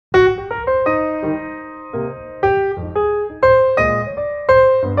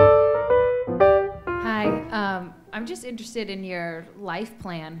just interested in your life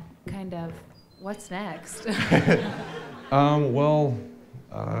plan, kind of. What's next? Well,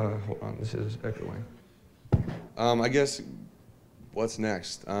 hold on, this is echoing. I guess what's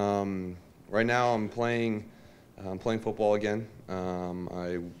next? Right now I'm playing football again.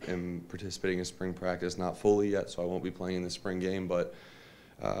 I am participating in spring practice, not fully yet, so I won't be playing in the spring game, but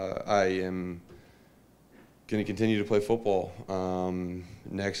I am going to continue to play football.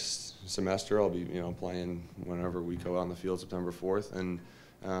 Next semester I'll be playing whenever we go out on the field, September 4th, and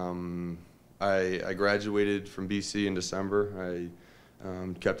I graduated from BC in December. I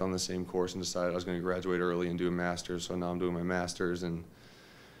kept on the same course and decided I was going to graduate early and do a master's, so now I'm doing my master's, and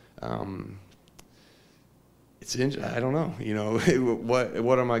I don't know,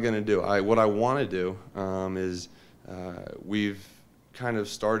 what am I going to do? What I want to do is we've kind of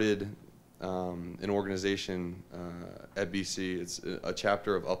started an organization at BC. It's a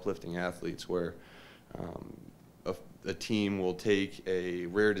chapter of Uplifting Athletes where a team will take a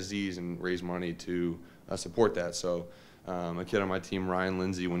rare disease and raise money to support that. So a kid on my team, Ryan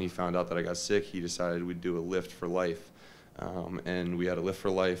Lindsay, when he found out that I got sick, he decided we'd do a Lift for Life. And we had a Lift for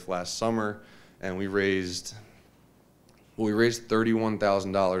Life last summer, and we raised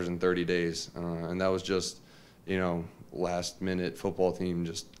 $31,000 in 30 days. And that was just, last minute football team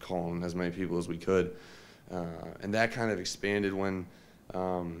just calling as many people as we could. And that kind of expanded when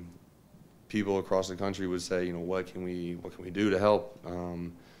people across the country would say, what can we do to help?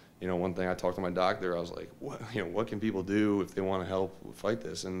 One thing, I talked to my doctor, I was like, what can people do if they want to help fight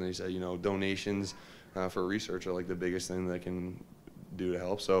this? And they said, donations for research are like the biggest thing they can do to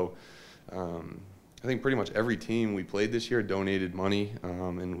help. So I think pretty much every team we played this year donated money,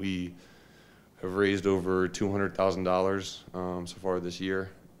 and we have raised over $200,000 so far this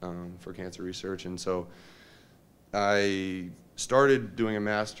year for cancer research. And so I started doing my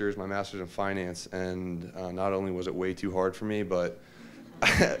master's in finance, and not only was it way too hard for me, but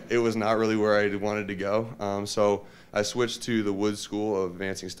it was not really where I wanted to go. So I switched to the Woods School of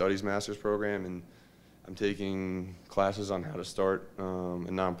Advancing Studies master's program, and I'm taking classes on how to start a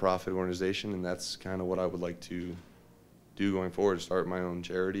nonprofit organization, and that's kind of what I would like to do going forward, start my own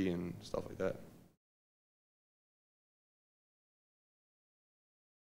charity and stuff like that.